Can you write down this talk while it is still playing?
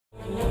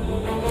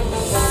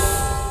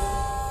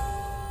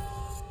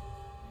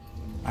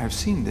I have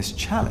seen this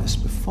chalice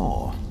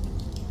before,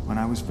 when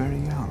I was very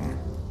young.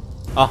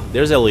 Ah,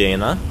 there's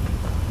Eliana.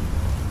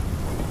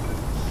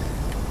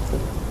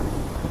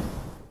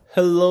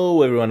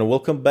 Hello everyone and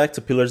welcome back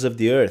to Pillars of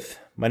the Earth.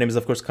 My name is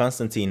of course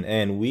Constantine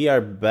and we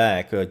are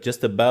back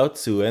just about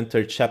to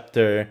enter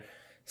chapter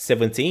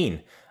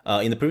 17.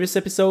 In the previous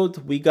episode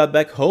we got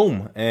back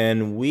home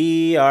and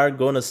we are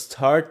gonna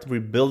start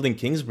rebuilding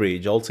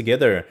Kingsbridge all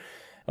together.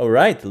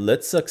 Alright,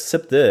 let's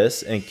accept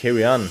this and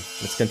carry on.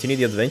 Let's continue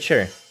the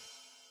adventure.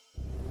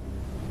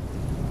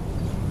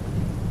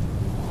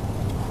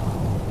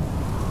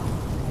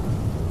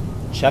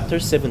 Chapter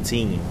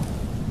 17.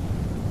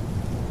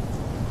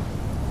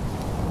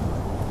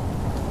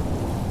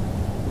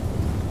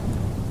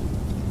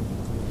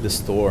 The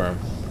storm.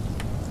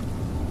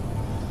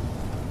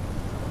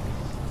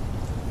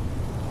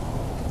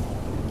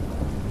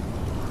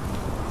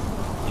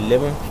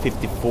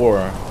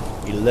 1154.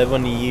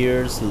 11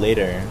 years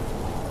later.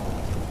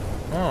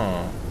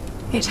 Oh.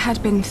 It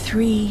had been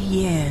 3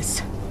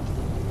 years.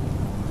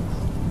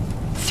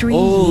 3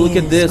 Oh, years. look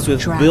at this. We've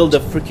drought. built a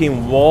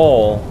freaking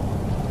wall.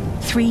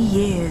 3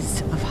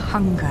 years of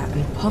hunger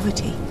and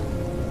poverty.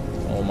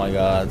 Oh my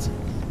god.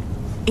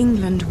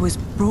 England was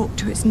brought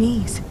to its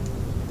knees.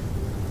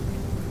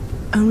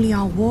 Only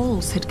our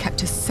walls had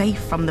kept us safe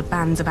from the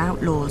bands of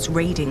outlaws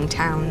raiding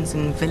towns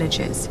and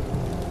villages.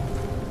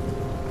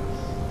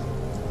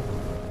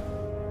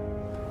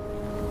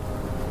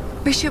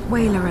 Bishop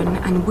Waleran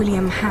and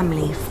William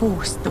Hamley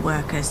forced the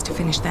workers to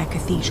finish their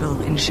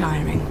cathedral in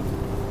Shiring.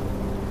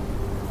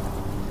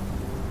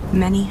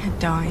 Many had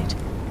died.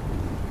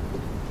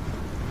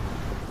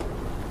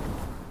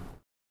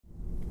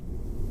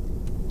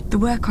 The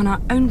work on our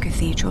own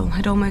cathedral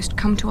had almost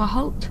come to a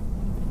halt.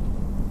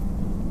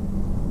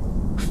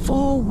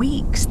 4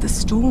 weeks the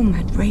storm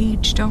had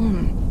raged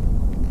on.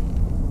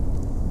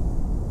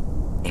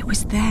 It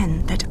was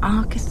then that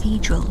our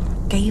cathedral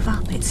gave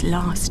up its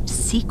last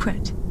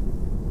secret.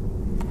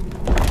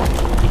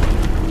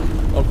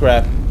 Oh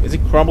crap. Is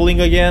it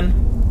crumbling again?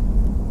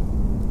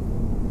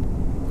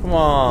 Come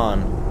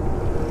on.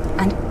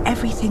 And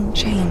everything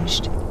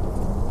changed.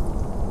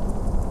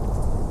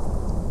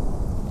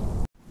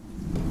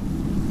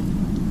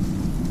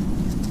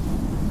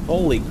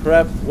 Holy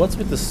crap, what's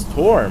with the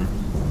storm?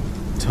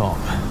 Tom,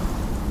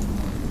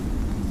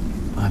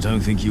 I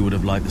don't think you would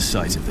have liked the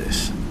sight of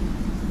this.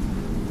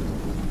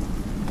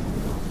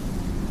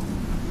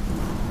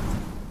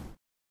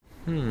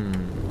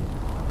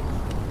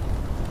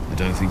 I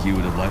don't think you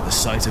would have liked the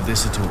sight of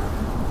this at all.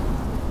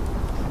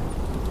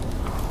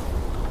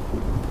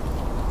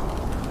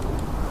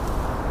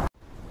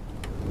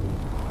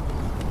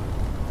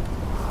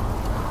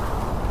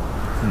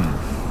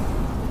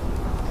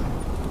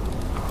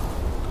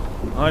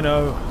 I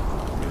know.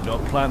 You've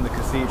not planned the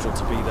cathedral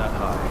to be that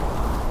high.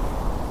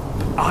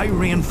 I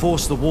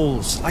reinforced the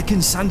walls, like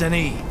in Saint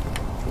Denis.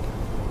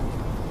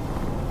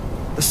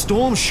 The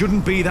storm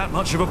shouldn't be that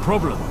much of a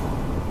problem.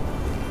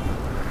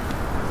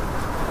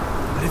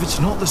 But if it's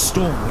not the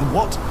storm, then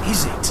what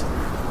is it?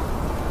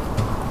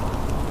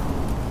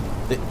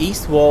 The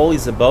east wall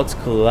is about to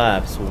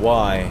collapse.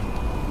 Why?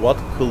 What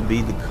could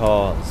be the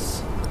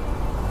cause?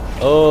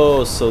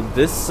 Oh, so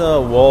this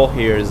wall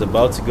here is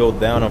about to go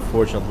down,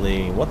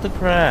 unfortunately. What the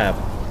crap?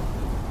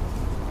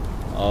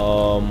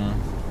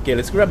 Okay,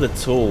 let's grab the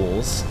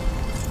tools.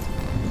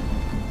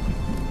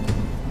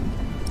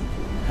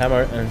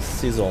 Hammer and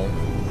sizzle.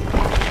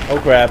 Oh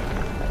crap.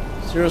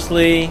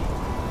 Seriously?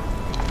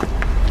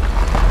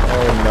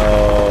 Oh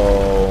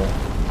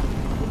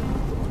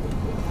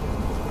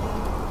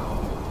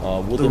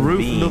no. Wooden The roof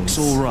beams. looks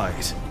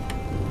alright.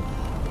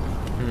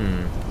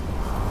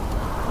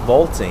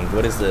 Vaulting,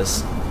 what is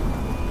this?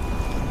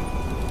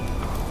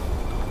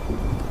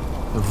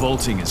 The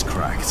vaulting is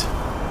cracked.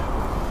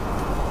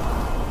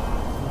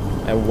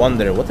 I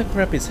wonder, what the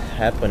crap is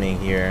happening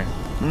here?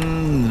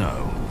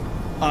 No.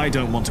 I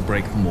don't want to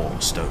break more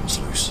stones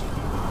loose.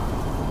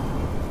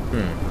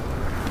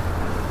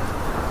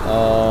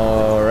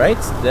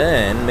 Alright,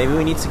 then maybe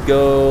we need to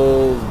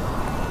go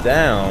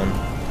down.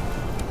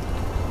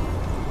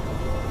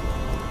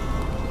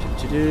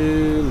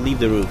 Leave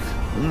the roof.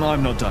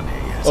 I'm not done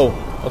here yet. Oh,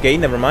 okay,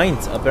 never mind.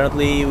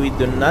 Apparently we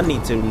do not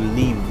need to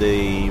leave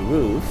the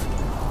roof.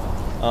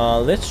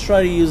 Let's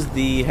try to use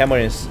the hammer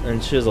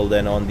and chisel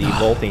then on the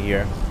vaulting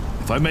here.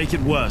 If I make it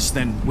worse,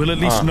 then we'll at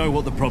least know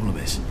what the problem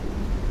is.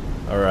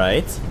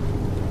 Alright.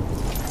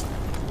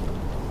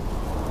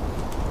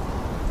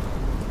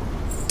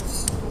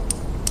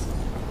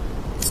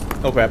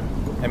 Oh crap,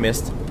 I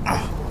missed.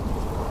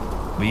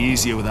 Be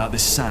easier without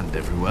this sand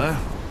everywhere.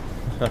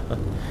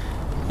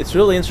 It's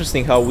really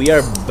interesting how we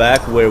are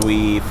back where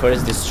we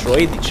first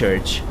destroyed the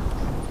church.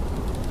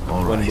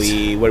 All right.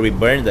 Where we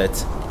burned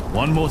it.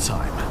 One more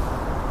time.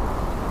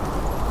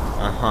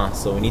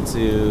 So we need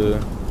to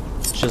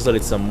chisel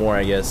it some more,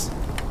 I guess.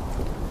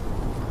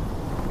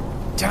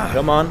 Damn.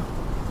 Come on.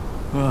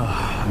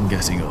 I'm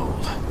getting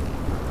old.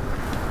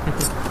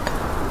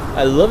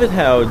 I love it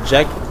how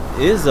Jack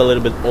is a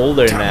little bit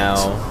older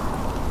now.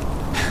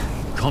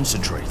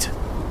 Concentrate.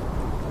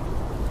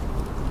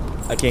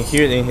 I can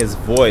hear it in his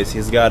voice.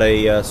 He's got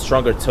a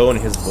stronger tone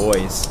in his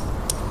voice.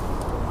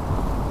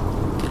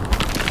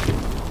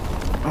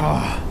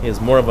 He is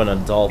more of an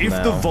adult now.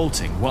 If the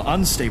vaulting were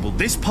unstable,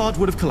 this part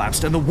would have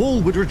collapsed and the wall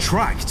would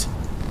retract.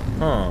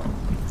 Huh.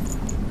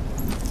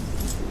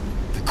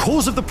 The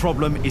cause of the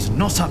problem is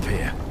not up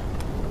here.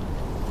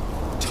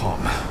 Tom,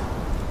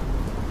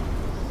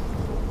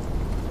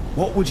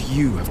 what would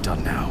you have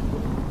done now?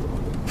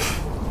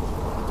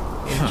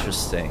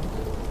 Interesting.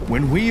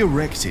 When we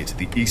erected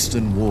the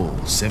eastern wall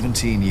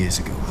 17 years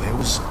ago, there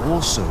was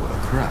also a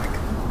crack.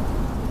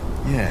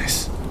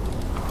 Yes.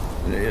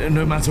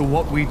 No matter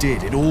what we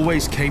did, it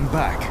always came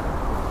back.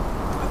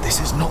 But this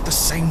is not the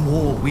same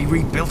wall. We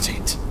rebuilt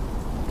it.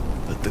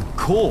 But the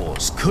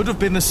cause could have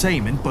been the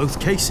same in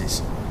both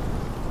cases.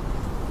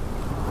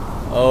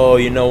 Oh,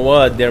 you know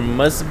what? There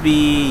must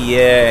be,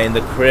 yeah, in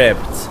the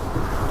crypt.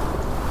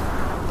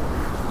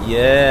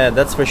 Yeah,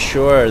 that's for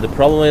sure. The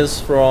problem is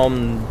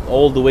from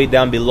all the way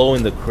down below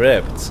in the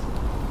crypt.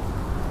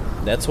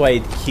 That's why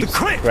it keeps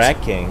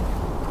cracking.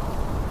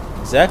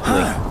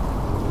 Exactly.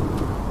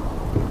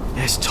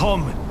 Yes,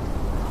 Tom.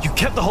 You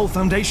kept the whole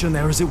foundation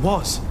there as it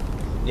was.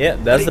 Yeah,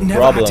 that's the problem. It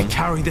never had to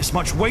carry this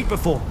much weight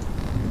before.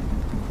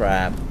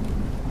 Crap.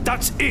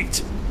 That's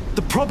it.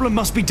 The problem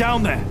must be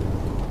down there.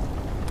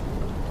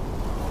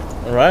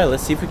 Alright,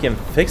 let's see if we can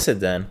fix it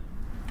then.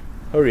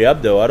 Hurry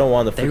up though, I don't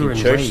want the freaking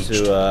church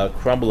to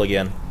crumble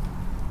again.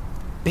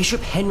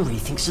 Bishop Henry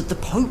thinks that the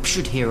Pope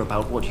should hear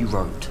about what you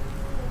wrote.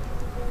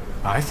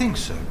 I think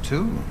so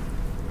too.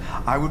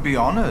 I would be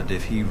honored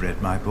if he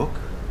read my book.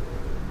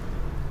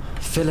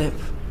 Philip,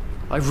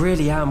 I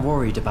really am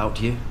worried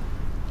about you.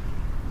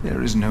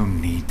 There is no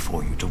need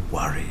for you to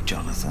worry,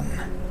 Jonathan.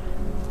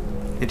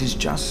 It is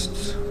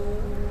just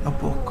a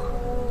book.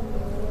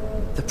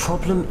 The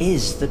problem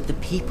is that the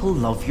people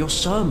love your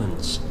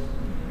sermons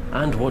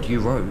and what you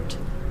wrote,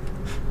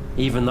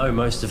 even though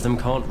most of them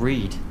can't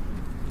read.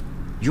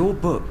 Your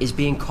book is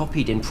being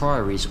copied in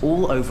priories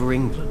all over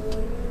England.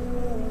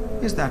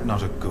 Is that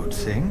not a good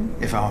thing,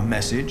 if our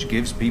message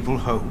gives people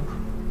hope?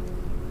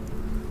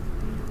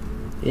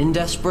 In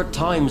desperate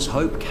times,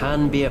 hope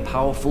can be a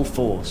powerful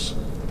force.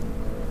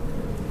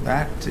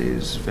 That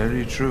is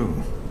very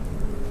true.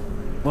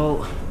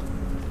 Well,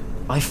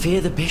 I fear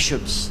the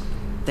bishops.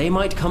 They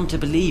might come to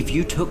believe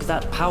you took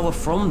that power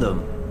from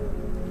them.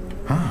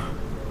 Huh?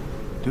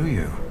 Do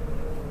you?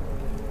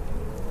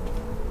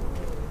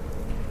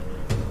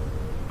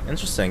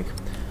 Interesting.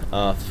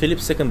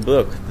 Philip's second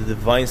book, The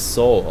Divine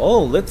Soul.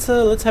 Oh, let's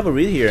have a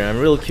read here. I'm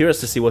real curious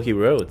to see what he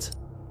wrote.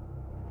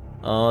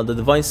 The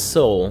Divine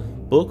Soul,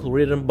 book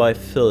written by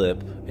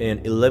Philip in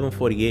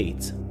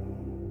 1148.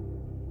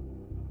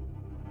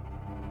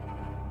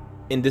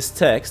 In this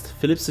text,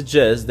 Philip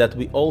suggests that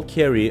we all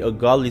carry a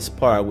godly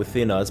spark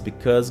within us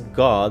because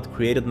God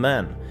created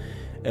man.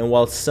 And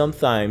while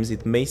sometimes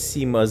it may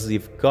seem as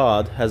if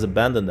God has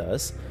abandoned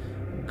us,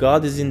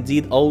 God is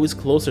indeed always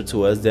closer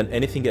to us than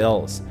anything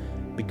else,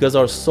 because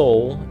our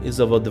soul is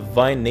of a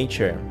divine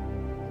nature.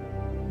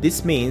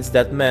 This means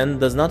that man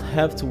does not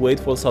have to wait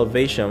for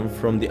salvation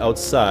from the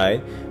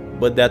outside,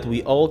 but that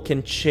we all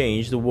can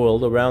change the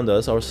world around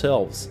us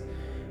ourselves.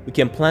 We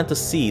can plant a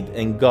seed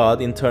and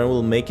God in turn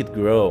will make it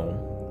grow.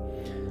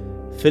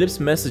 Philip's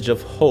message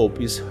of hope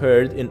is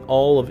heard in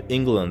all of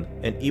England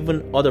and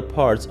even other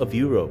parts of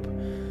Europe,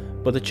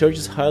 but the church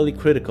is highly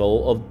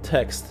critical of the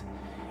text.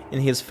 In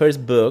his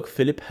first book,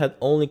 Philip had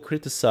only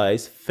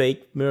criticized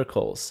fake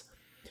miracles.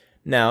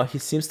 Now, he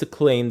seems to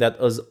claim that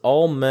as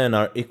all men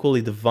are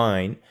equally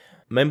divine,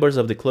 members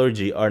of the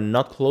clergy are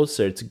not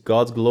closer to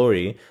God's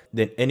glory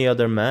than any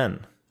other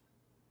man.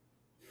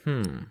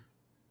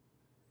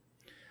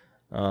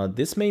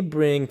 This may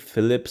bring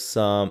Philip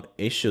some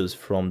issues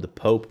from the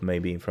Pope,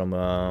 maybe from...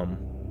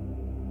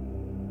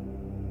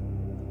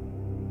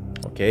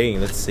 Okay,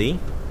 let's see.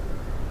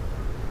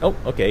 Oh,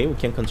 okay, we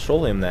can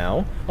control him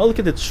now. Oh, look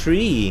at the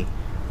tree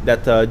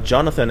that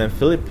Jonathan and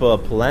Philip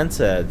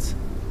planted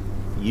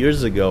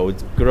years ago.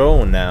 It's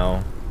grown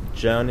now.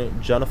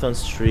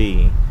 Jonathan's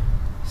tree,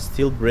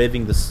 still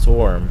braving the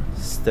storm,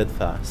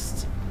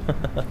 steadfast.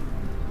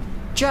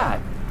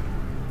 Jack!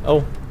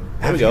 Oh,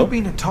 there we go. Have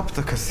you been atop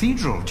the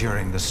cathedral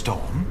during the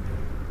storm?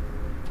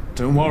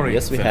 Don't worry.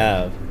 Yes, we Philip.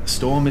 have. The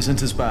storm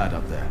isn't as bad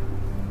up there.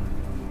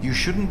 You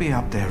shouldn't be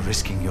up there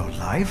risking your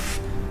life.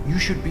 You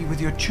should be with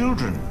your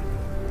children.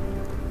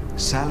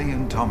 Sally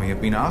and Tommy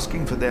have been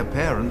asking for their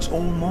parents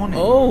all morning.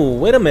 Oh,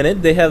 wait a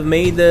minute. They have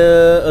made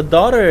a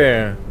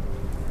daughter.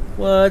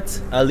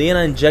 What? Alina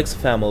and Jack's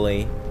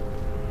family.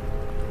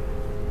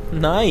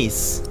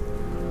 Nice.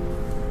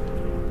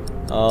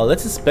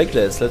 Let's inspect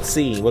this. Let's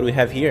see what we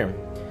have here.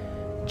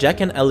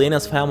 Jack and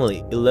Alina's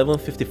family,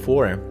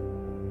 1154.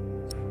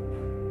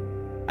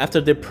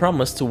 After their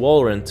promise to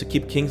Walren to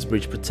keep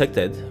Kingsbridge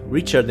protected,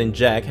 Richard and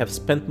Jack have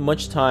spent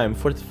much time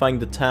fortifying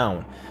the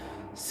town.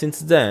 Since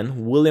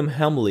then, William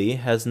Hamley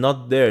has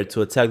not dared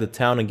to attack the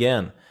town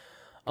again.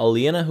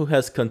 Alina, who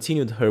has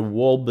continued her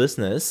wall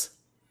business,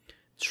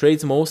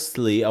 trades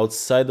mostly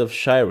outside of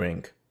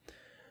Shiring.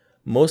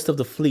 Most of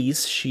the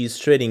fleece she is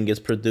trading is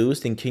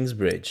produced in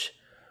Kingsbridge,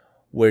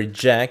 where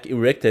Jack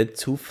erected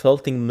 2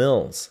 felting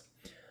mills.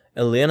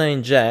 Elena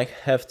and Jack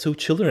have 2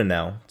 children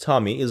now.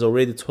 Tommy is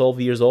already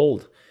 12 years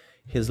old.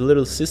 His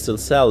little sister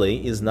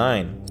Sally is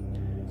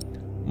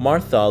 9.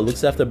 Martha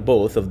looks after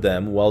both of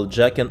them while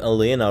Jack and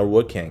Elena are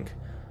working.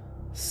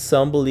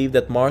 Some believe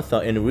that Martha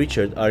and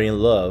Richard are in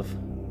love,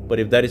 but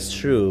if that is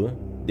true,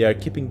 they are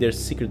keeping their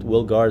secret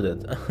well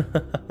guarded.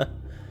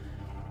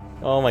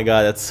 Oh my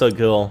god, that's so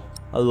cool.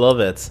 I love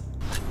it.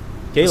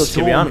 Okay, let's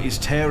carry on. The storm is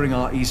tearing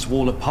our east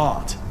wall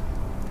apart.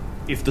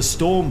 If the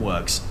storm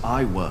works,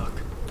 I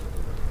work.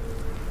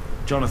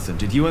 Jonathan,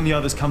 did you and the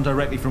others come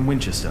directly from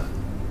Winchester?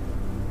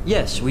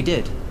 Yes, we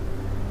did.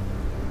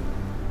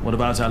 What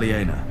about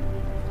Aliena?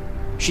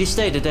 She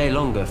stayed a day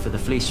longer for the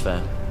fleece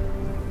fair.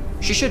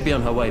 She should be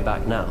on her way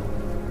back now.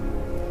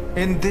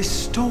 In this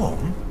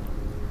storm?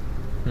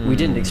 We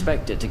didn't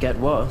expect it to get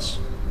worse.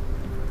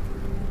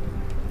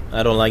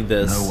 I don't like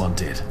this. No one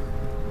did.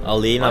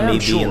 Alina may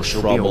be in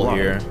trouble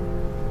here.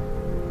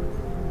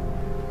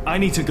 I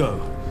need to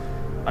go.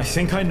 I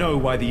think I know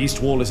why the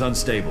east wall is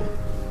unstable.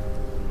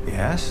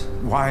 Yes?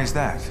 Why is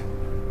that?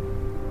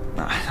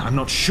 I'm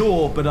not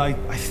sure, but I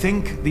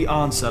think the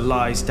answer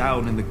lies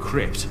down in the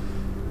crypt.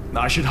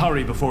 I should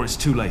hurry before it's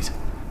too late.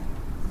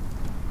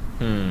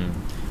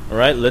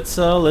 Alright, let's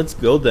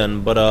go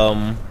then, but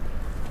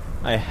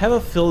I have a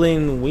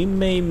feeling we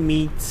may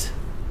meet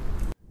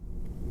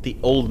the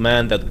old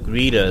man that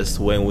greeted us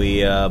when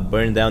we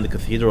burned down the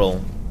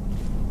cathedral.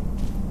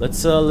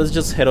 Let's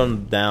just head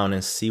on down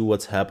and see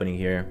what's happening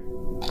here.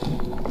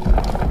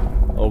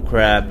 Oh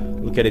crap,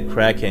 look at it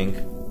cracking.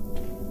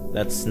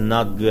 That's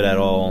not good at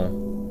all.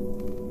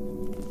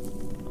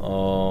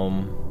 Oh,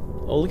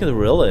 look at the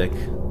relic.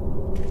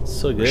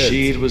 So good.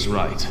 Rashid was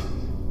right.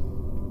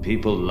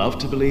 People love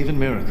to believe in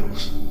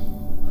miracles.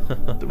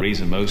 The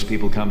reason most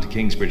people come to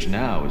Kingsbridge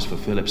now is for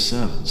Philip's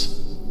sermons.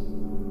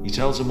 He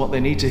tells them what they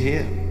need to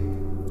hear.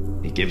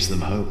 He gives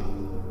them hope.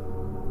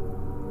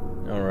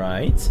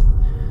 Alright.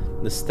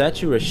 The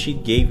statue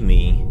Rashid gave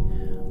me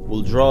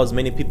will draw as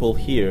many people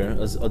here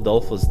as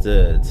Adolphus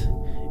did,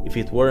 if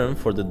it weren't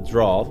for the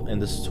drought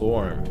and the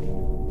storm.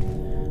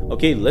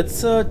 Okay,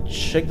 let's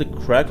check the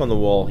crack on the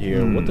wall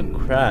here. What the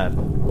crap?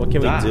 What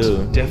can we do?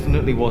 That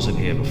definitely wasn't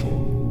here before.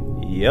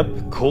 Yep.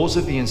 The cause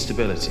of the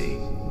instability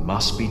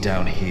must be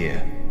down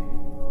here.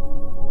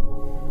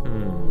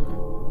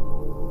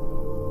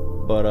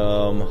 But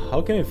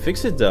how can we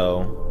fix it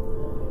though?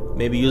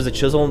 Maybe use the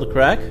chisel on the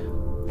crack?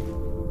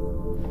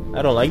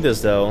 I don't like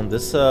this though.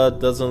 This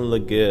doesn't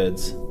look good.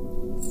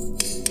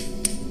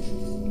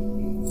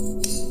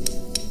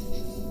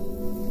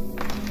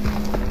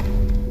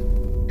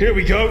 Here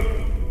we go.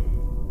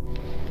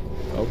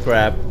 Oh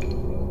crap.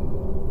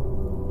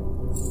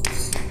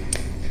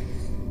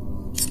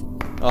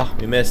 Oh,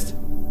 we missed.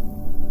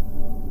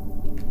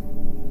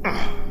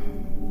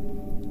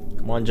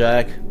 Come on,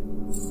 Jack.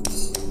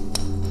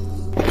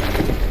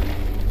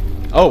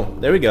 Oh,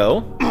 there we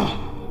go.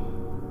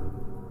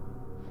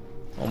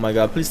 Oh my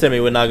god, please tell me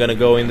we're not gonna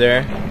go in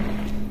there.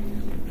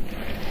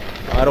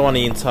 I don't want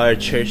the entire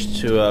church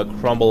to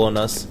crumble on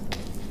us.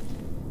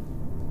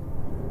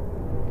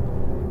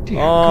 Dear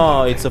Oh,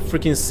 God. it's a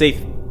freaking safe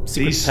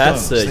secret These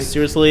passage. stones,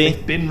 Seriously?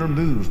 They've been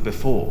removed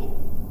before.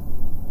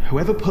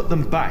 Whoever put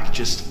them back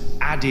just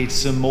added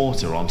some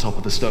mortar on top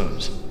of the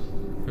stones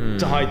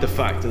to hide the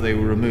fact that they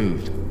were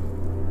removed.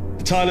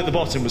 The tile at the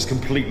bottom was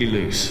completely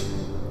loose.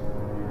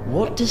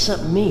 What does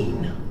that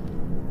mean?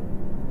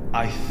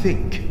 I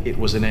think it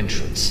was an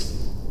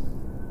entrance.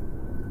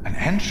 An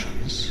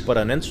entrance? But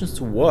an entrance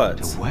to what?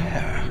 To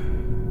where?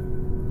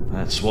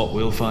 That's what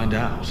we'll find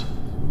out.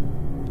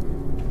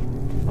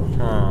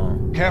 Huh.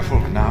 Careful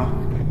now.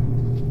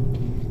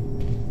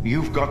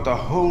 You've got the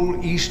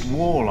whole east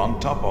wall on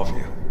top of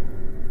you.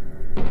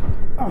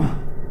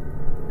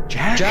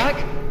 Jack? Jack?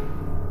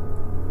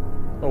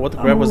 Oh, what the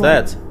crap was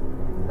that?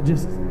 I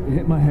just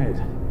hit my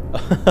head.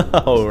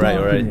 Oh, right,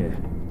 Dark in right. here.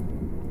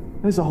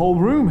 There's a whole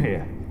room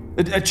here.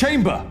 A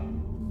chamber!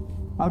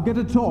 I'll get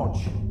a torch.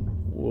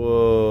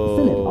 Whoa.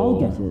 Philip, I'll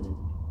get it.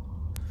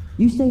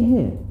 You stay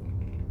here.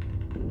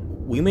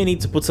 We may need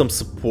to put some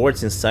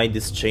supports inside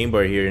this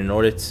chamber here in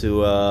order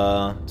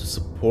to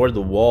support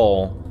the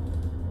wall.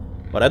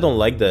 But I don't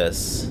like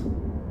this.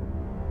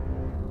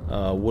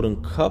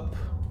 Wooden cup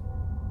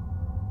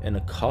and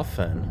a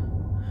coffin.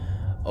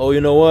 Oh,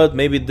 you know what?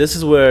 Maybe this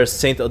is where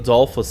Saint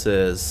Adolphus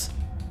is.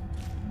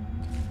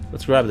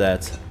 Let's grab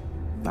that.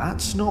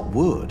 That's not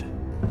wood.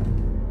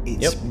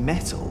 It's Yep.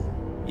 metal.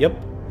 Yep.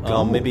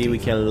 Gold Maybe we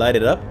can light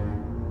it up.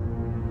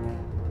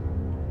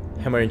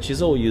 Hammer and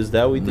chisel, we'll use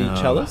that with the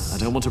chalice. I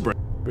don't want to break.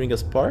 Bring a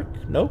spark?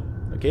 No?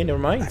 Okay, never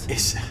mind.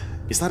 Is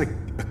that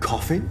a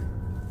coffin?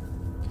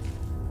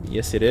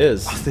 Yes, it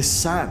is. There's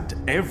sand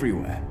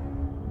everywhere.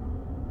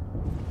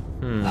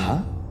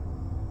 Huh?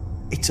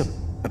 It's a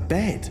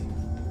bed.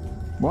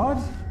 What?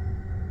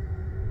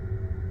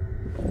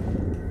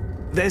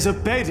 There's a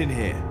bed in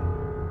here.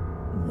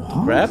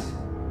 What? Crap?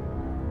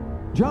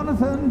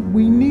 Jonathan,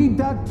 we need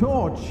that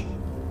torch.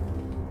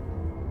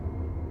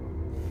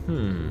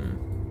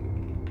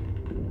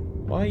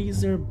 Why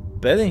is there a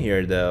bed in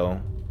here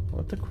though?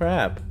 What the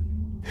crap?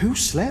 Who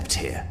slept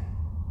here?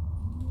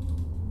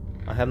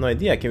 I have no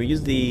idea. Can we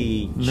use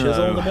the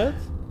chisel on the bed?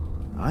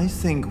 I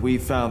think we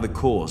found the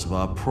cause of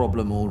our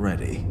problem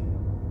already.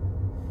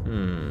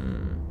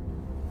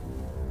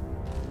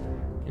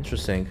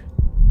 Interesting.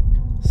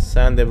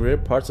 Sand everywhere.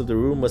 Parts of the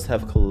room must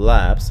have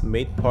collapsed,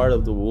 made part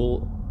of the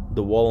wall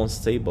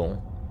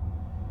unstable.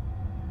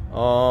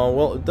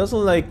 Well, it doesn't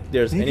look like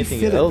there's Maybe anything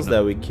Philip else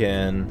that we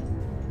can...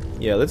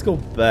 Yeah, let's go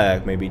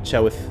back. Maybe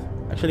chat with...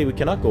 Actually, we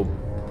cannot go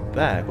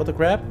back. What the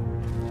crap?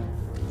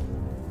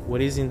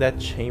 What is in that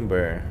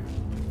chamber?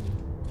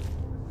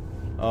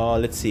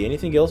 Let's see.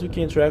 Anything else we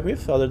can interact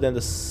with other than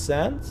the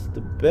sand,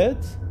 the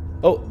bed?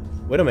 Oh,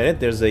 wait a minute.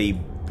 There's a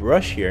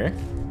brush here.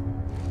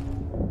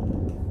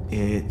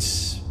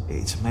 It's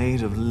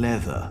made of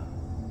leather.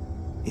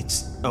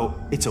 It's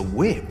a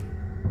whip.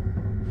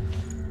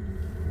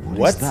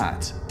 What is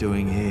that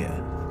doing here?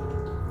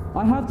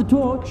 I have the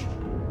torch.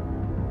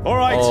 All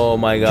right. Oh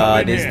my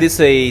god, is this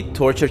a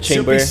torture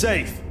chamber? Should be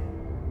safe.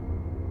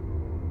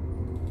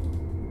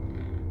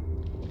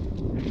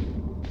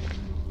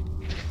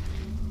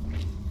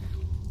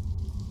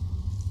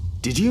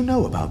 Did you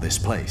know about this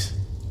place?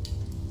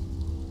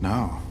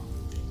 No.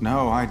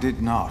 No, I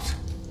did not.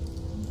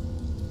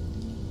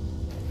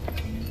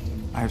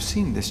 I have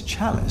seen this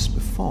chalice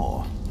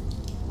before,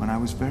 when I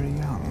was very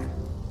young.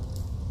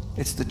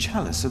 It's the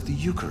chalice of the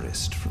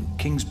Eucharist from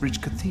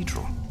Kingsbridge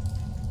Cathedral.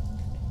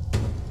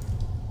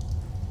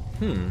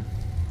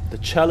 The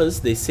chalice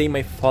they say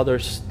my father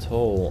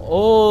stole.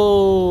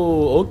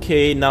 Oh,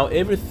 okay, now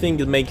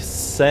everything makes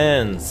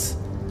sense.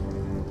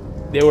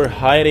 They were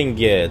hiding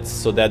it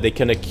so that they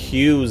can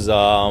accuse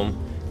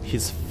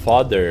his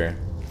father.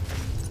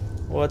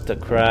 What the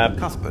crap?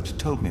 Cuthbert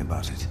told me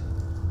about it.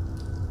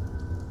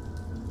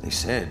 They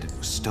said it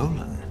was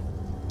stolen.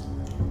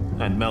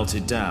 And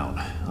melted down.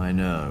 I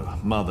know.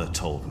 Mother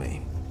told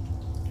me.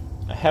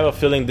 I have a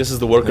feeling this is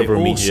the work They of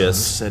also Remigius.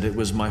 said it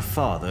was my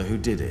father who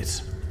did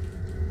it.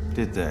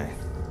 Did they?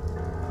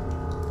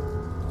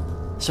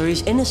 So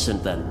he's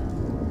innocent then?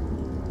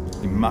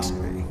 He must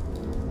be.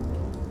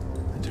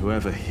 And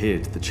whoever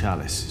hid the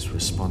chalice is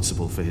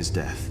responsible for his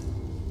death.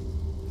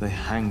 They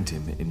hanged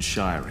him in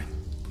Shiring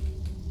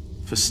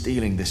for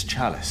stealing this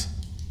chalice.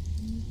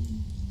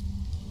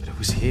 But it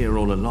was here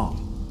all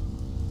along.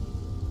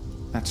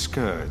 That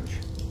scourge.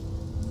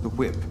 The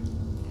whip.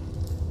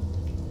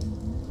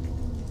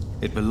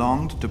 It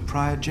belonged to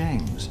Prior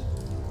James.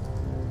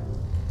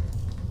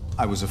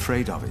 I was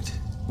afraid of it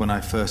when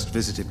I first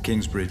visited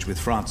Kingsbridge with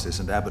Francis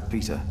and Abbot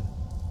Peter.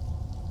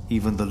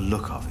 Even the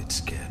look of it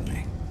scared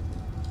me.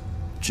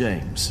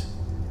 James.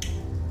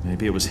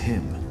 Maybe it was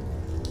him.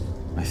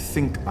 I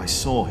think I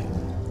saw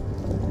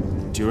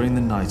him during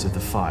the night of the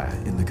fire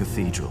in the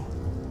cathedral.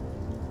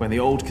 When the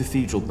old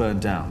cathedral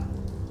burned down,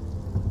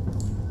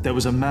 there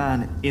was a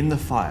man in the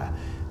fire.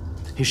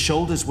 His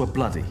shoulders were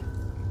bloody,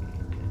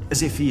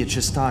 as if he had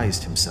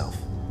chastised himself.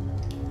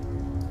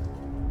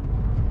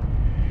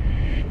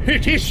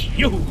 It is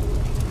you!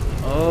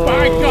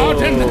 By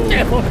God and the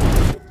devil!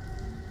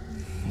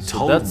 He So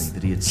told me that's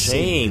that he had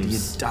seen, that he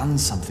James. had done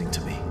something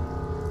to me.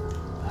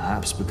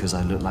 Perhaps because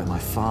I looked like my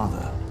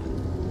father.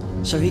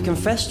 So he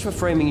confessed for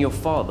framing your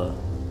father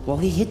while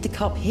he hid the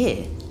cup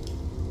here?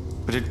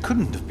 But it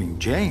couldn't have been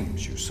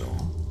James you saw.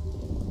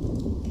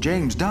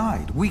 James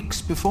died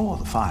weeks before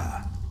the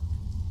fire.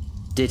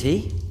 Did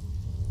he?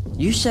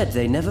 You said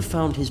they never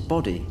found his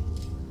body.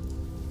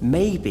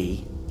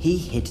 Maybe he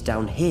hid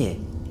down here.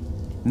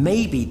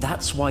 Maybe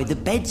that's why the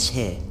bed's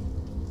here.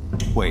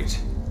 Wait.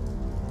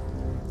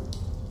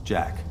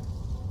 Jack,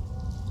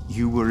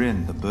 you were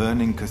in the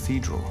burning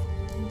cathedral.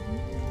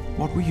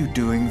 What were you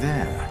doing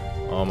there?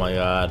 Oh my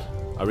god.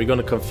 Are we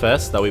gonna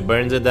confess that we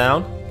burned it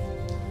down?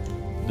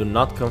 Do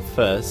not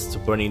confess to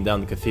burning down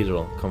the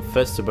cathedral.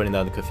 Confess to burning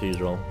down the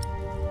cathedral.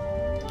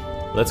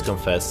 Let's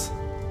confess.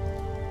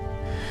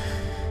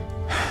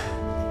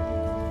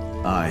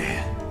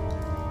 Aye.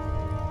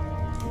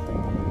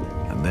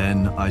 And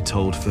then I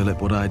told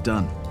Philip what I'd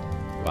done.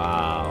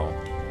 Wow.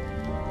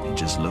 He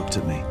just looked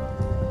at me.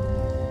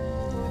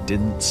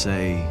 Didn't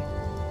say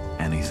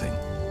anything.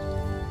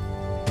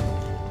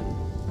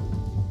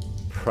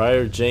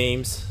 Prior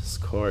James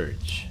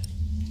Scourge.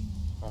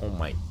 Oh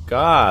my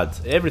god.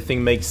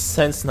 Everything makes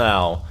sense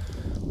now.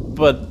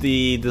 But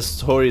the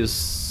story is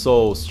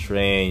so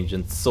strange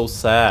and so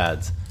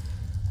sad.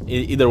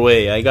 Either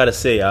way, I gotta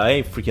say,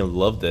 I freaking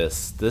love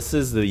this. This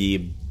is the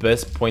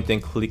best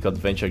point-and-click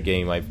adventure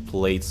game I've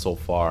played so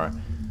far.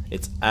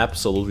 It's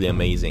absolutely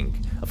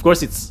amazing. Of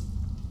course, it's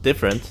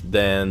different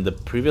than the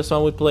previous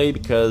one we played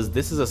because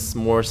this is a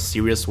more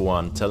serious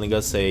one, telling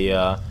us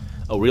a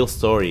real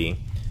story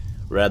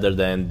rather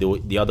than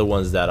the other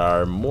ones that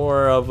are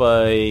more of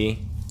a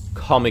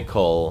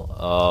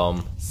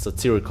comical,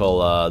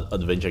 satirical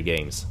adventure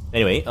games.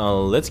 Anyway,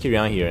 let's carry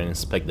on here and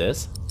inspect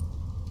this.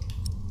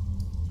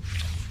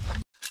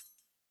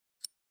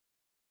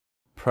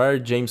 Prior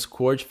James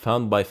Scourge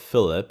found by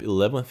Philip,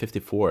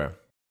 1154.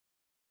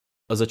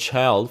 As a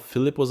child,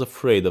 Philip was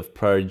afraid of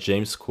Prior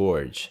James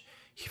Scourge.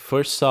 He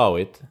first saw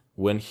it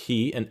when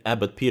he and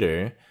Abbot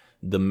Peter,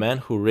 the man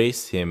who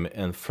raised him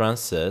and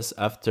Frances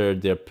after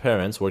their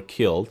parents were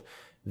killed,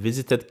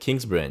 visited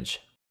Kingsbridge.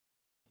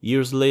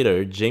 Years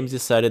later, James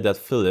decided that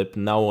Philip,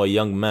 now a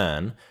young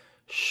man,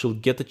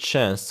 should get a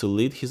chance to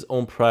lead his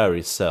own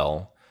priory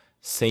cell,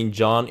 St.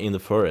 John in the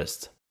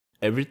Forest.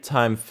 Every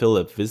time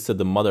Philip visited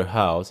the mother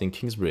house in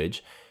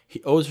Kingsbridge,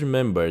 he always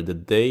remembered the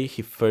day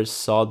he first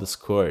saw the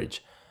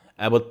scourge.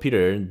 Abbot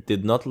Peter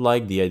did not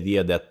like the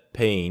idea that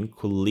pain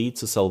could lead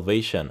to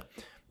salvation,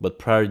 but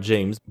Prior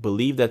James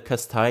believed that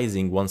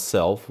chastising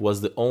oneself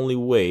was the only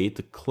way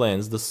to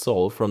cleanse the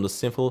soul from the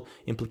sinful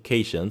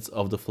implications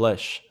of the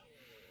flesh.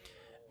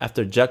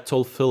 After Jack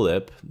told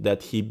Philip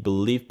that he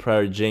believed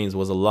Prior James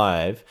was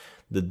alive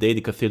the day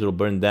the cathedral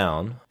burned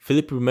down,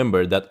 Philip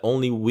remembered that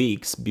only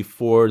weeks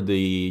before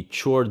the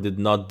choir did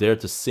not dare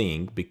to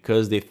sing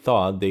because they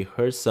thought they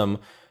heard some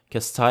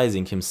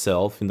chastising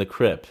himself in the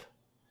crypt.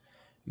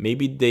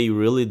 Maybe they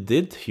really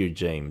did hear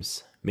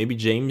James. Maybe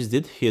James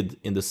did hid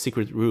in the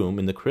secret room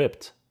in the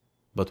crypt.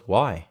 But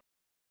why?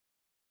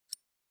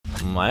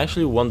 I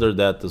actually wondered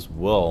that as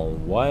well.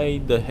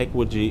 What the heck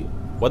would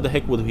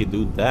he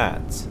do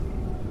that?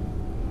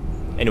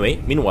 Anyway,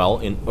 meanwhile,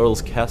 in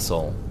Earl's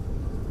castle.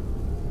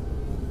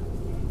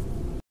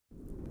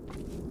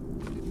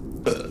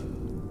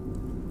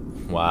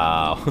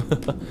 Wow.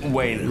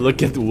 Wait.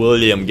 Look at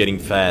William getting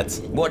fat.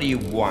 What do you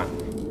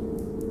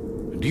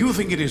want? Do you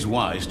think it is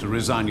wise to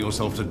resign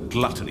yourself to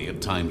gluttony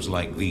at times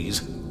like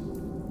these,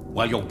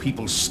 while your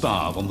people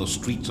starve on the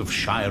streets of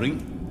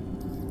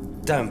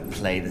Shiring? Don't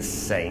play the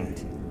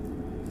saint.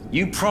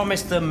 You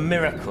promise them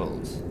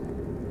miracles,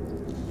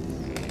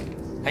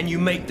 and you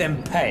make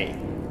them pay.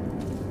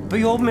 But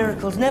your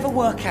miracles never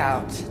work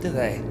out, do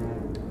they?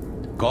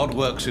 God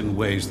works in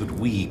ways that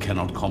we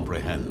cannot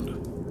comprehend.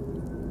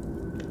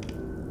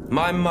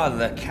 My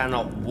mother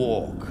cannot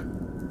walk.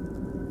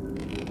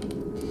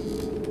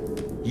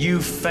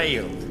 You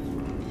failed.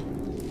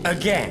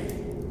 Again.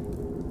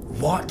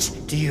 What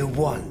do you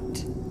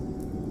want?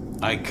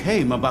 I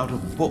came about a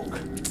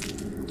book.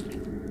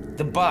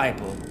 The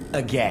Bible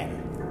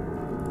again.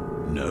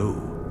 No.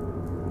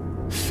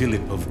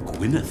 Philip of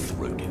Gwynedd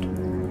wrote it.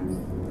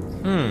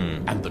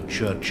 And the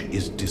church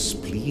is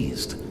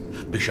displeased.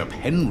 Bishop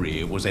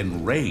Henry was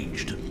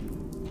enraged.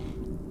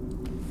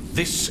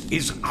 This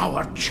is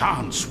our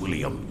chance,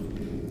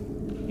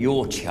 William.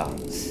 Your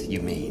chance, you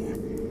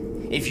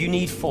mean? If you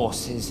need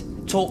forces,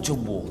 talk to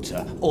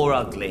Walter or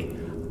Ugly.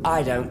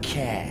 I don't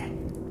care.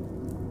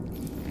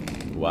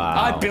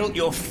 Wow. I built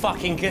your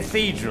fucking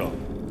cathedral.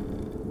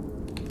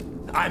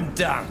 I'm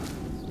done.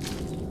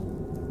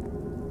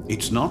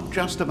 It's not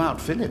just about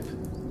Philip.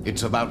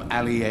 It's about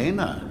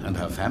Aliena and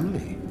her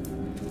family.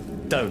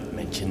 Don't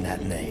mention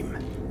that name.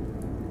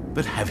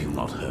 But have you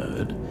not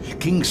heard?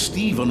 King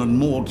Stephen and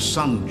Maud's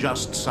son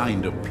just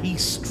signed a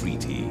peace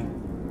treaty.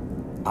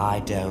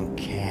 I don't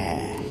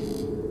care.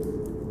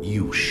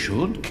 You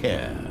should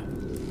care.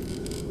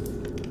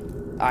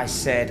 I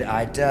said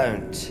I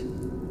don't.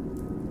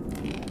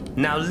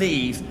 Now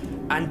leave,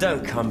 and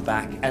don't come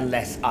back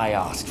unless I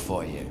ask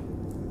for you.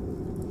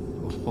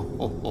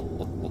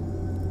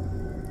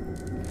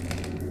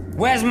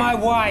 Where's my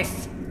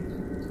wife?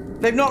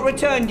 They've not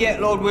returned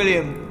yet, Lord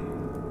William.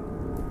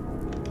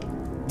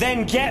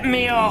 Then get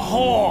me a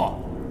whore!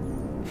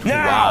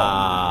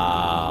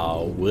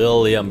 Now! Wow,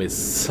 William is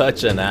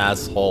such an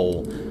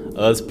asshole,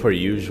 as per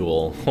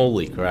usual.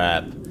 Holy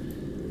crap.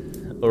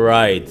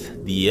 Alright,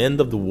 the end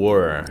of the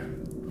war.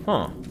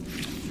 Huh.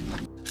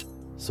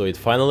 So it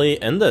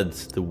finally ended.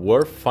 The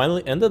war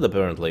finally ended,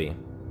 apparently.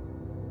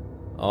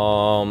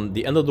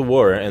 The end of the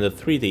war and the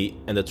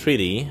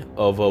treaty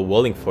of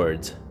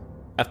Wallingford.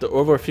 After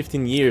over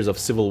 15 years of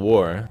civil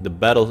war, the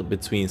battle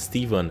between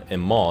Stephen and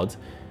Maud,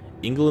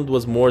 England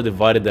was more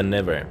divided than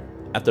ever.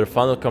 After a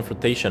final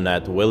confrontation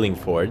at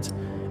Wallingford,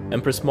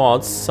 Empress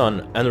Maud's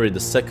son Henry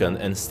II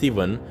and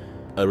Stephen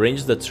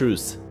arranged a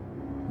truce.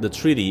 The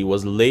treaty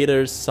was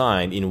later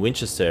signed in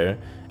Winchester.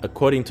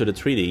 According to the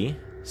treaty,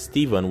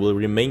 Stephen will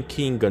remain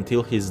king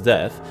until his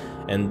death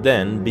and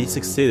then be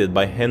succeeded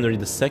by Henry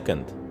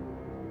II.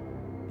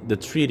 The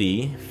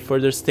treaty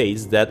further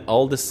states that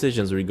all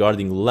decisions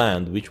regarding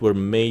land which were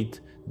made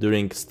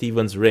during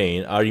Stephen's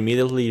reign are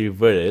immediately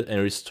reverted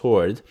and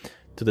restored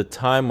to the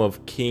time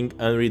of King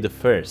Henry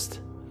I.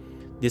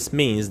 This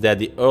means that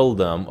the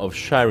earldom of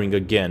Shiring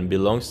again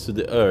belongs to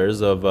the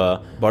heirs of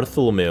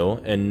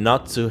Bartholomew and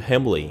not to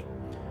Hamley.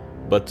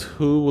 But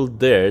who will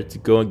dare to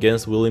go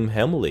against William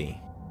Hamley?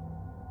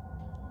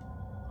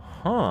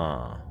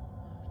 Huh.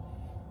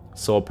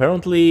 So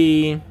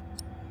apparently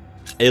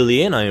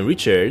Aliena and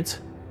Richard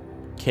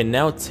can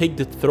now take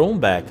the throne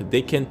back.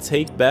 They can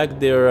take back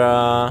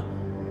their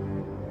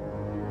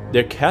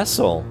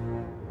castle.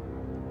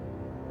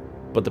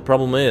 But the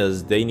problem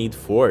is they need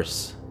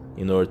force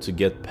in order to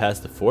get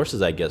past the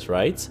forces, I guess,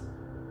 right?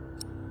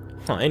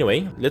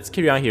 Anyway, let's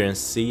carry on here and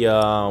see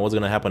what's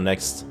gonna happen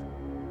next.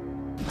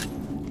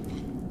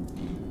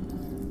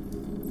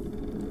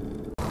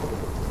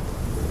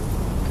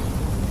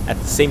 At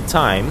the same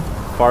time,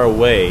 far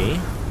away...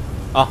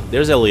 Oh,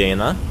 there's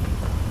Elena.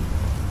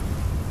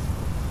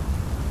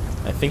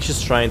 I think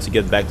she's trying to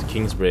get back to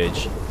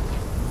Kingsbridge.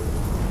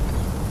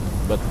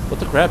 But what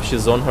the crap,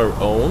 she's on her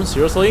own?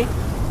 Seriously?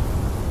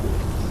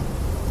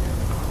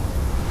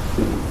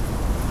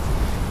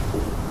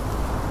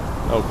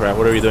 Oh crap,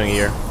 what are you doing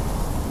here?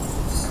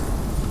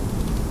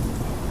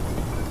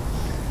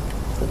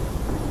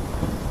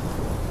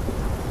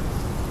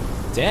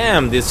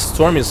 Damn, this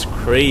storm is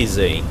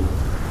crazy.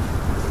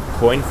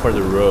 Coin for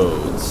the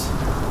roads.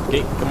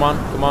 Okay, come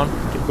on,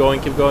 keep going,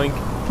 keep going.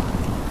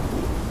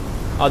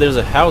 Oh, there's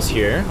a house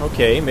here.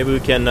 Okay, maybe we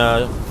can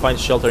find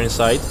shelter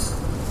inside.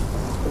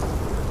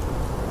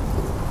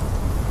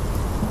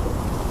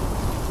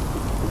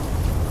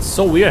 It's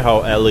so weird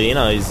how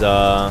Elena is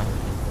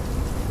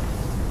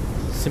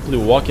simply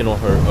walking on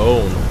her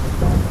own.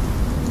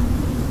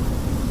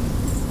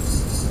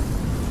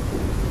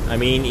 I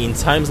mean, in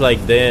times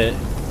like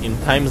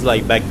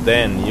back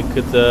then, you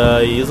could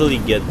easily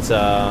get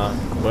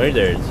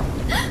murdered.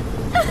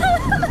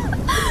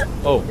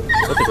 Oh,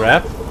 what the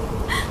crap?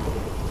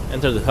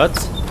 Enter the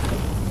hut.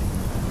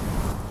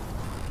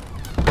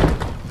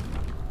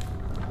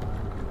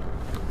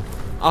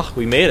 Ah,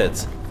 we made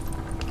it.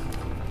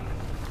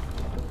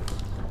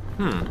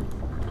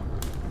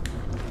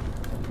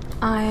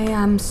 I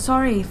am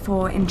sorry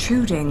for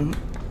intruding,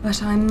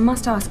 but I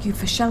must ask you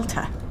for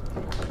shelter.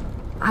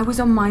 I was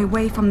on my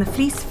way from the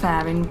Fleece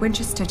Fair in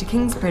Winchester to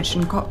Kingsbridge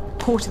and got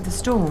caught in the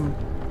storm.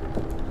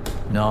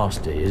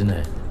 Nasty, isn't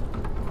it?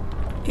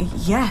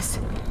 Yes.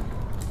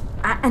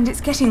 And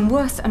it's getting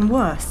worse and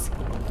worse.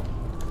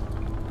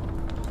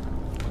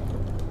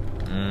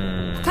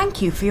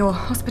 Thank you for your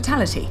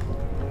hospitality.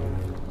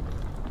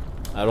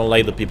 I don't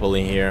like the people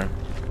in here.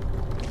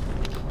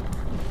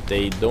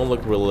 They don't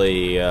look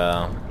really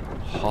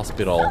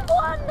hospital.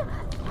 Someone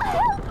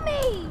help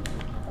me!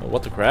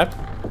 What the crap?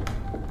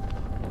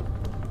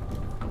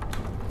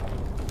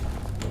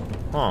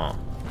 Huh.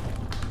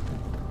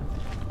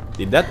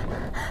 Did that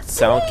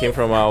sound came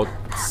from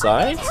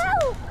outside?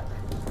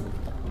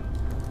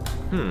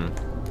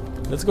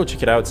 Let's go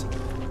check it out.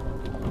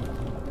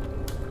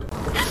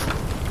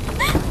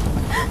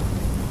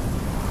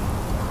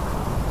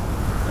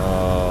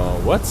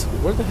 What?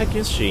 Where the heck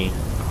is she?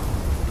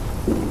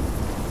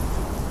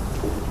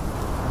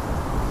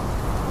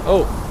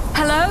 Oh.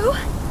 Hello?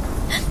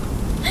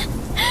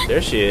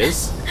 There she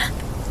is.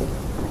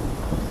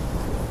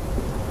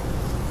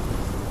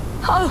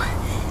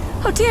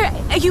 Oh dear,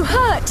 are you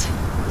hurt?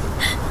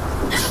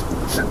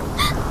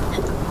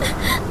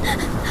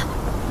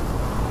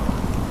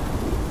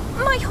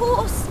 My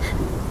horse!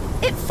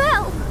 It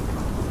fell!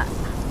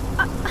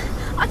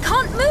 I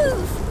can't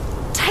move!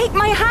 Take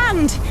my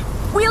hand!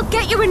 We'll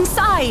get you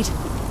inside!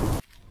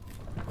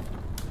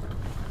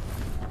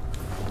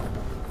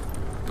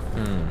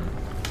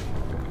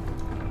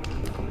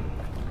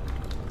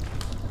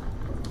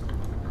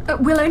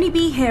 We'll only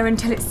be here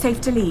until it's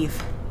safe to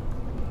leave.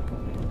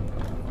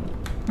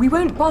 We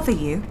won't bother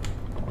you.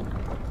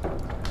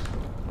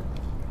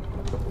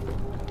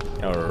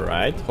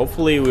 Alright,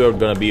 hopefully we are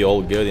gonna be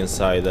all good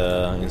inside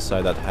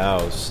inside that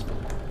house.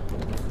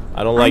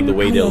 I don't like the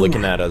way they're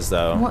looking at us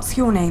though. What's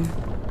your name?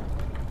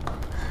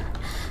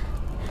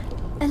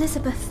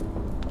 Elizabeth.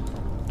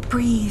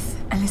 Breathe,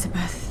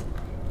 Elizabeth.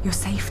 You're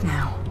safe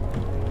now.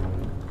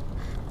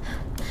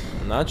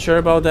 Not sure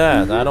about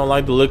that. I don't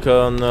like the look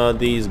on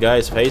these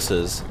guys'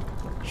 faces.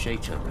 She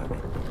took her.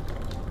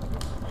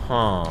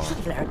 Huh. Should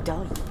have let her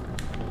die.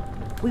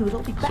 We would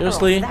all be better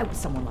Seriously? off without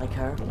someone like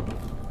her.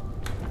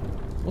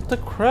 What the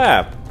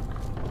crap?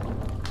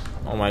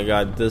 Oh my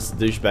god, this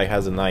douchebag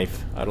has a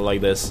knife. I don't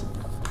like this.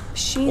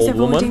 She's Old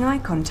avoiding woman? eye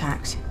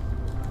contact.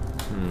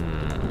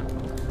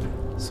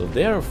 So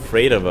they're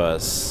afraid of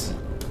us.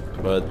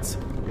 But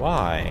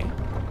why?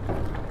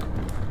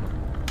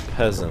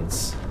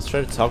 Peasants. Let's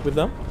try to talk with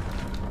them.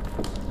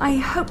 I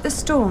hope the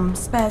storm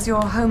spares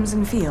your homes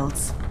and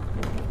fields.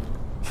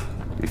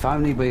 If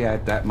only we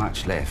had that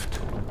much left.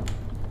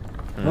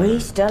 We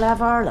still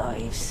have our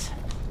lives.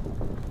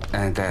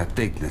 And our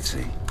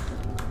dignity.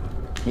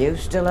 You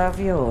still have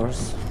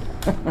yours.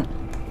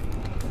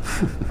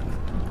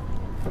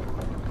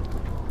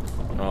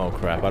 Oh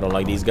crap, I don't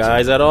like these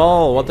guys at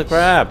all. What the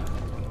crap?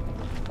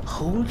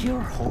 Hold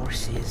your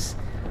horses.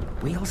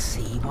 We'll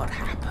see what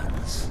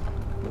happens.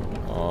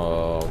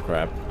 Oh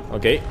crap.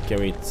 Okay, can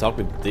we talk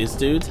with this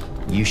dude?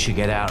 You should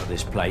get out of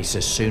this place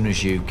as soon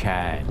as you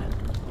can.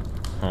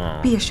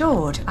 Be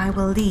assured, I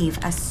will leave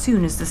as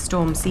soon as the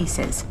storm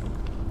ceases.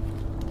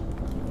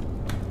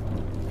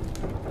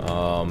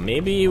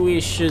 Maybe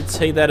we should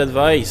take that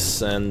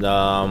advice and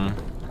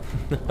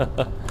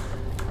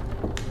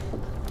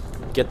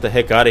get the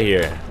heck out of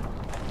here.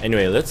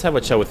 Anyway, let's have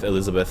a chat with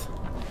Elizabeth.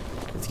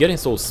 It's getting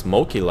so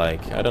smoky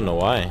like, I don't know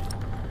why.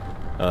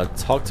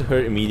 Talk to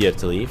her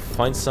immediately.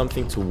 Find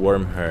something to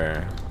warm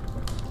her.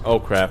 Oh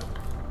crap.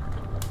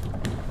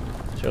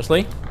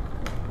 Seriously?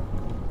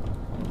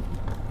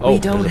 Oh, we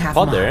don't there's a have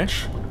pot there.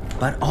 much,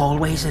 but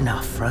always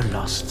enough for a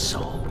lost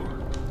soul.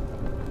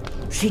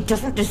 She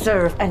doesn't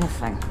deserve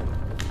anything.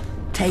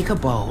 Take a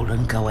bowl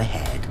and go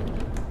ahead.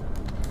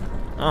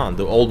 Oh,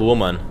 the old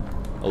woman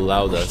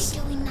allowed us.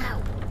 What are you doing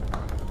now?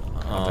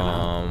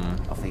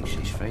 I think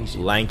she's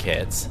freezing.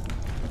 Blankets.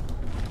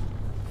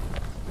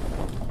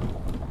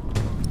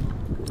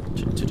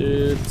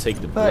 Take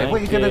the blanket. Hey,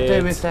 what are you going to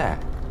do with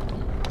that?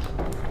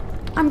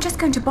 I'm just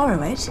going to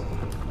borrow it.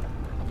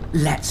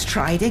 Let's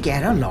try to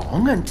get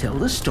along until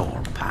the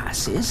storm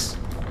passes.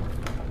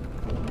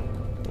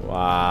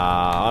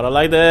 Wow, I don't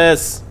like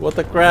this. What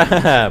the crap?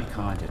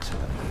 Kind of to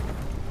her.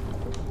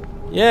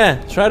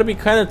 Yeah, try to be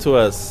kinder to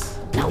us.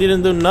 We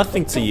didn't do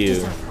nothing to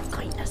you.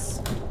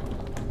 Kindness.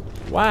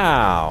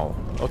 Wow.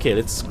 Okay,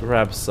 let's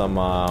grab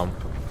some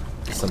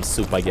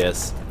soup, I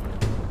guess.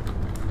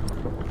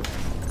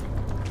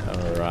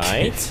 All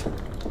right.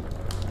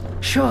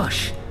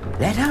 Shush.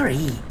 Let her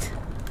eat.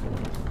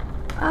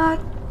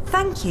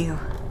 Thank you.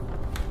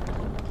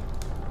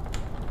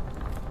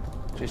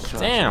 Just try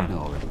Damn. to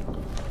ignore it.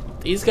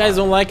 These guys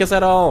don't like us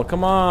at all.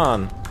 Come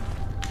on.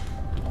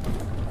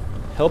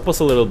 Help us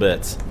a little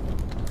bit.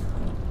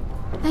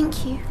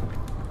 Thank you.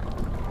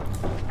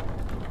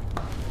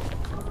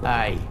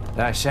 Hey,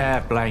 that's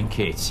our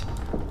blanket.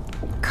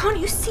 Can't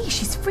you see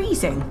she's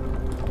freezing?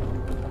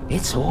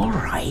 It's all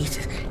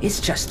right.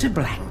 It's just a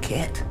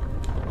blanket.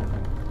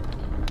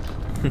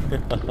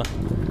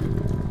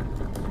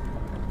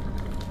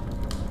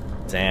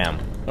 Damn.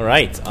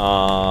 Alright,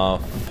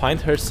 find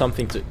her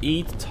something to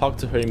eat, talk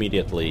to her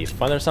immediately.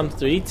 Find her something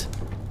to eat.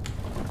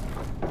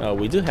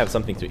 We do have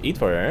something to eat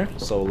for her,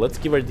 so let's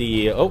give her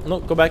the... Oh, no,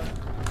 go back.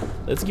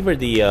 Let's give her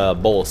the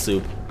bowl of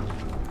soup.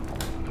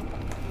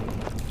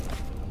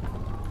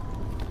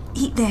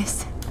 Eat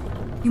this.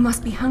 You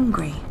must be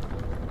hungry.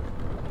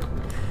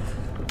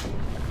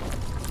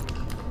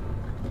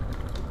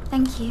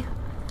 Thank you.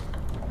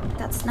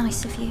 That's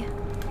nice of you.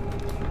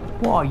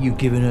 Why are you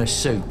giving her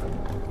soup?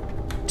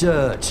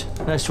 Dirt.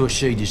 That's what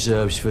she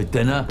deserves for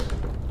dinner.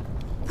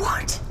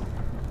 What?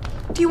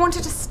 Do you want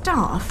her to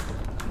starve?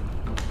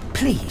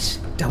 Please,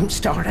 don't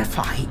start a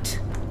fight.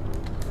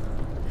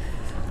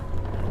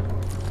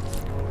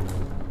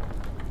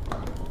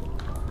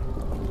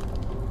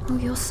 Oh,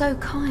 you're so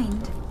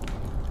kind.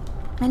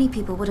 Many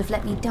people would have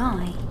let me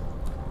die.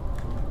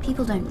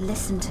 People don't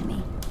listen to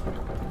me.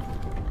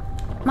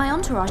 My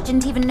entourage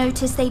didn't even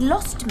notice they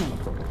lost me.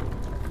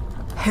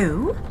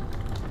 Who?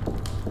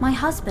 My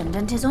husband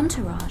and his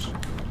entourage.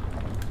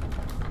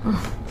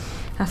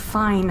 A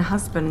fine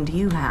husband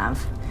you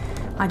have.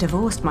 I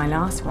divorced my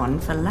last one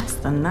for less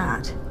than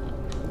that.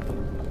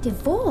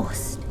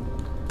 Divorced?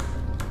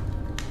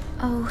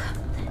 Oh,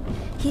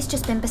 he's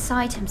just been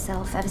beside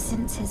himself ever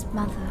since his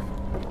mother.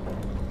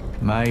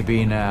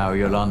 Maybe now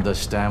you'll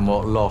understand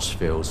what loss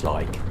feels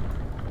like.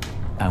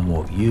 And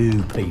what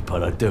you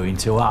people are doing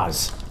to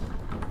us.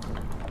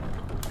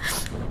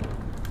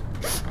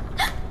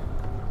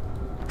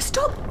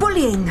 Stop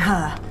bullying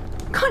her!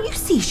 Can't you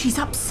see she's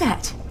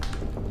upset?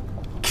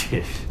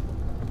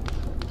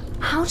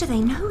 How do they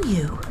know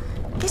you?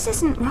 This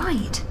isn't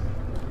right.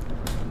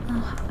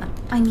 Oh,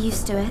 I'm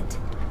used to it.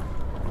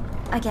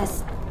 I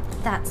guess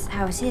that's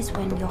how it is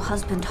when your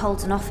husband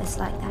holds an office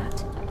like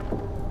that.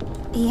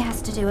 He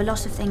has to do a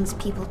lot of things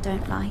people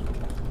don't like.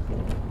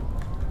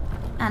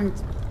 And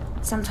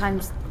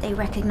sometimes they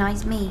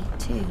recognize me,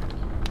 too.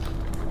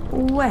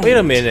 Wait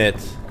a minute.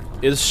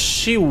 Is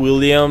she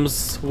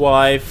William's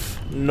wife?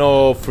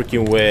 No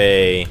freaking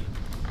way.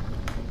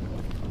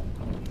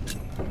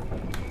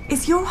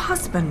 Is your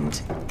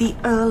husband the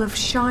Earl of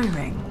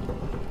Shiring?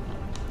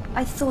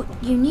 I thought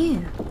you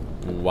knew.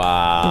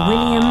 Wow.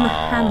 William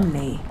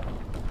Hanley.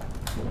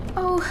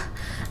 Oh,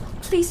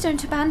 please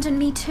don't abandon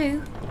me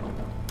too.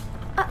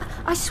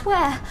 I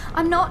swear,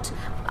 I'm not...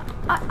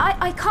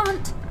 I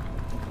can't...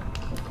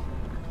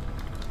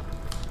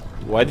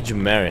 Why did you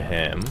marry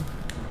him?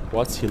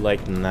 What's he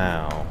like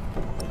now?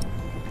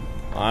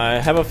 I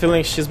have a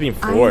feeling she's being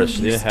forced.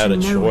 She didn't have a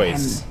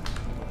choice.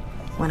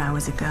 When I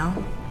was a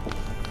girl.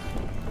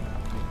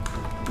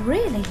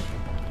 Really?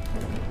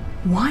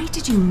 Why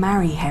did you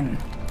marry him?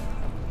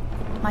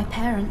 My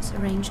parents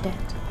arranged it.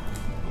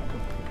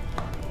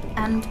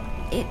 And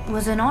it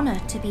was an honor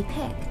to be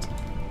picked.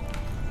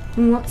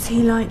 What's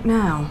he like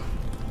now?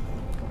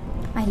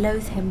 I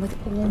loathe him with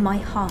all my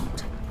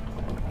heart.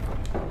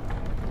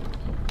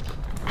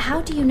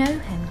 How do you know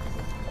him?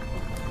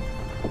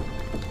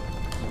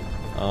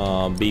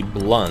 Be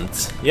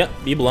blunt. Yep,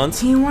 be blunt.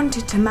 He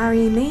wanted to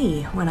marry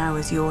me when I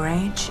was your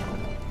age.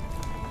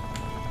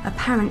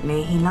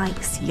 Apparently he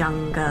likes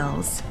young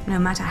girls, no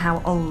matter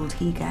how old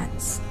he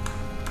gets.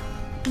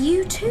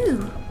 You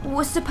too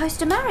were supposed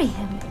to marry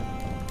him.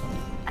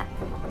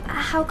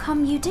 How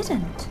come you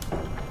didn't?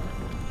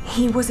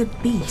 He was a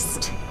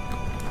beast.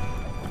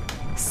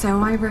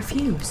 So I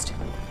refused.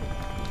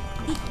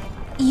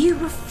 You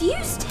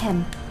refused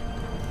him?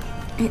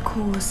 It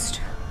caused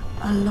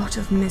a lot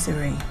of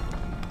misery.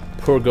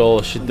 Poor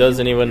girl, she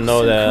doesn't even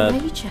know so that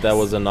courageous. that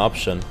was an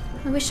option.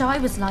 I wish I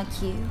was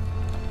like you.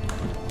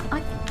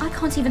 I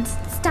can't even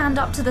stand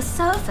up to the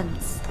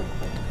servants.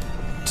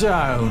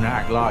 Don't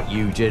act like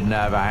you didn't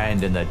have a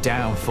hand in the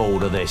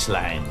downfall of this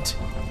land.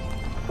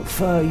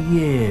 For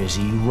years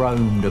he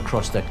roamed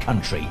across the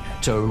country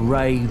to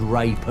raid,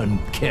 rape and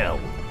kill.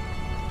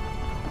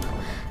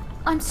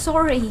 I'm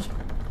sorry.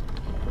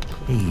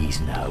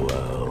 He's no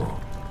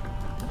Earl.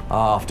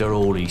 After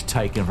all he's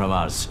taken from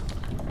us,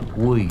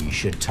 we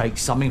should take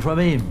something from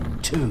him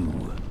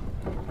too.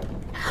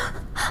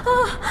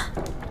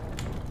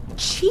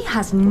 She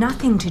has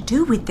nothing to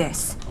do with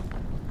this.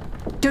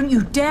 Don't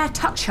you dare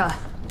touch her.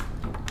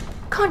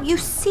 Can't you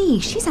see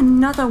she's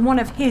another one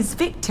of his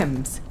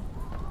victims?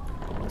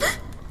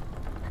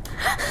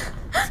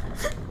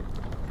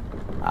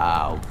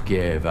 Oh,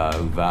 give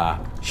over.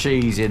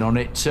 She's in on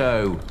it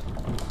too.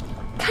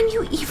 Can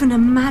you even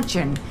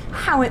imagine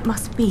how it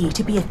must be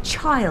to be a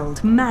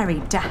child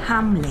married to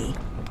Hamley?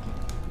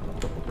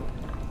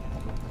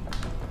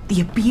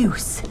 The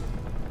abuse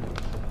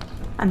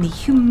and the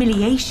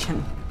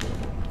humiliation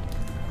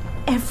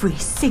every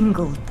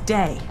single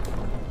day.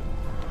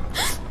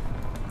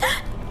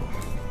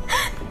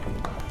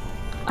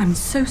 I'm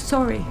so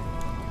sorry.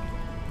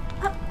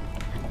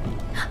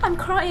 I'm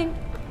crying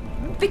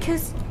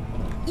because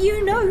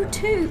you know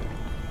too.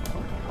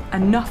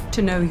 Enough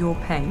to know your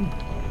pain.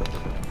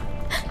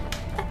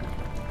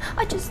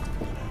 I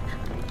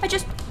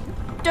just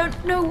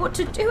don't know what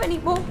to do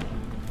anymore.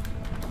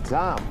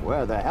 Tom,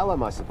 where the hell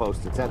am I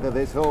supposed to tether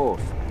this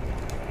horse?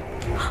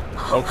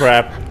 Oh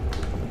crap.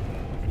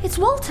 It's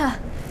Walter.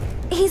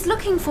 He's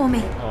looking for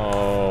me.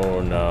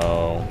 Oh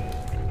no.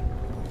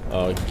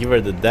 Give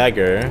her the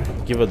dagger,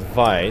 give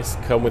advice,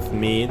 come with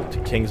me to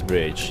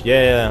Kingsbridge.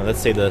 Yeah, let's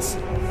say this.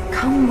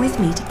 Come with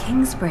me to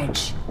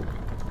Kingsbridge.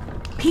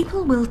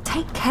 People will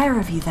take care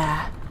of you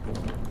there.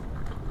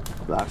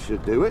 That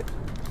should do it.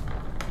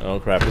 Oh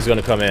crap, who's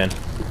gonna come in?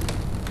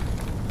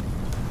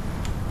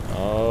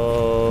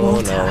 Oh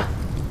Walter. no.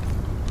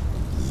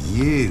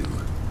 You?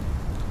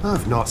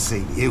 I've not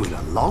seen you in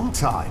a long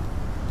time.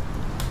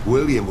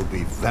 William would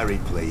be very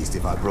pleased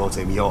if I brought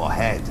him your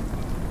head.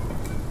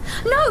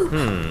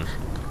 No!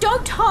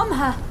 Don't harm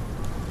her.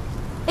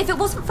 If it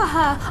wasn't for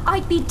her,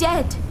 I'd be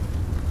dead.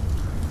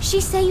 She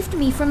saved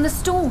me from the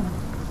storm.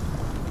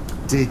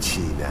 Did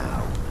she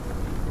now?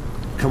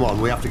 Come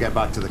on, we have to get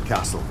back to the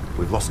castle.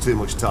 We've lost too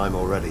much time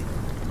already.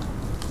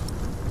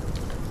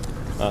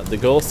 The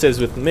girl stays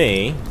with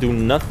me, do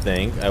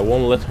nothing, I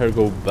won't let her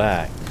go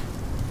back.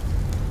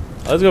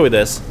 Let's go with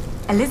this.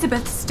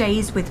 Elizabeth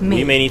stays with me.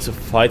 We may need to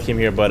fight him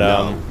here, but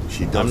No,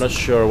 she I'm doesn't. not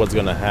sure what's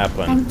gonna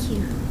happen. Thank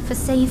you for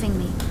saving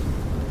me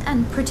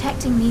and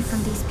protecting me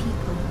from these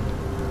people.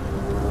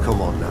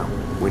 Come on now,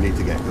 we need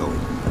to get going.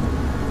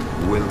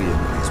 William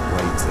is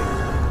waiting.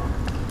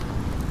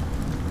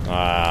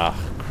 Ah,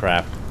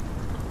 crap.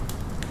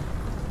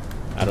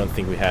 I don't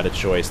think we had a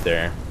choice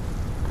there.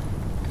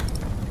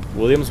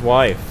 William's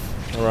wife.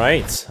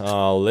 Alright,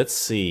 let's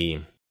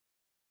see.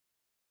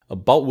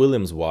 About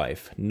William's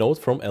wife. Note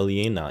from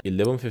Eliana,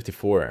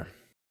 1154.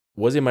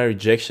 Was it my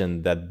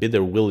rejection that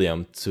bidder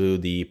William to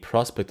the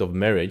prospect of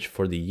marriage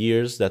for the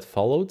years that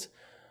followed?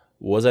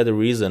 Was I the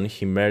reason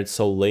he married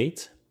so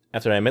late?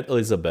 After I met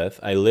Elizabeth,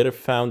 I later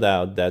found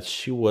out that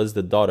she was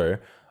the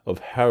daughter of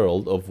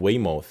Harold of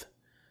Weymouth,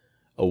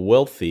 a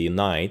wealthy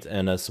knight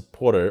and a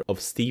supporter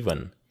of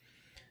Stephen.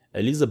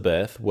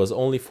 Elizabeth was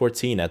only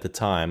 14 at the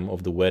time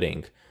of the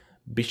wedding.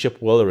 Bishop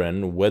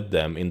Welleran wed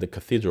them in the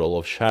Cathedral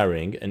of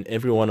Sharing, and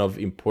everyone of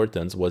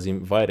importance was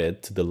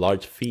invited to the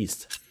large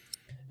feast.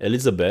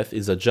 Elizabeth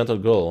is a gentle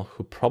girl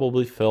who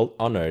probably felt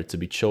honored to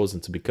be chosen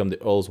to become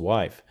the Earl's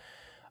wife.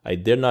 I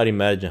dare not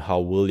imagine how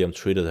William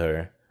treated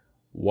her.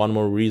 One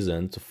more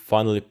reason to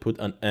finally put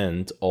an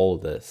end to all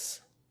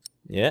this.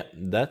 Yeah,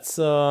 that's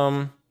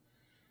a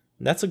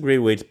great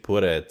way to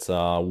put it.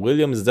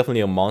 William is definitely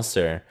a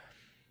monster.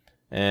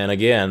 And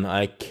again,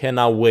 I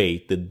cannot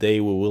wait the day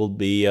we will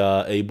be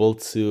able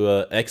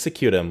to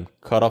execute him,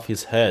 cut off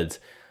his head,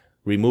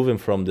 remove him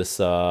from this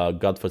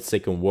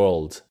godforsaken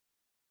world.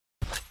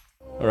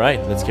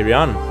 Alright, let's carry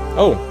on.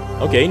 Oh,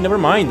 okay, never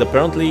mind.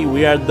 Apparently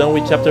we are done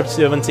with chapter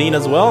 17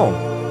 as well.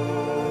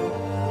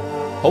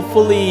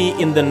 Hopefully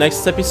in the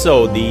next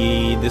episode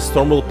the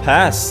storm will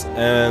pass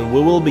and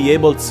we will be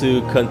able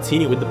to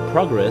continue with the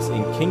progress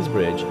in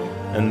Kingsbridge.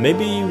 And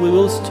maybe we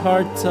will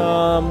start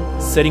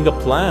setting a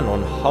plan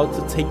on how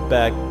to take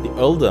back the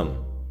earldom.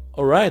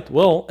 Alright,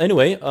 well,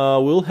 anyway,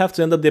 we'll have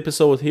to end up the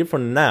episode here for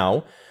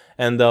now.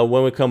 And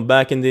when we come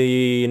back in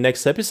the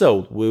next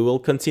episode, we will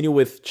continue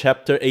with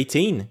chapter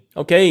 18.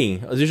 Okay,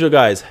 as usual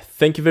guys,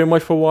 thank you very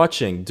much for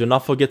watching. Do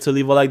not forget to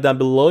leave a like down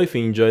below if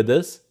you enjoyed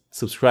this.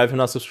 Subscribe if you're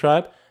not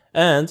subscribed.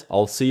 And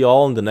I'll see you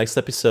all in the next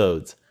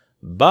episode.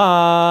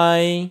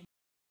 Bye!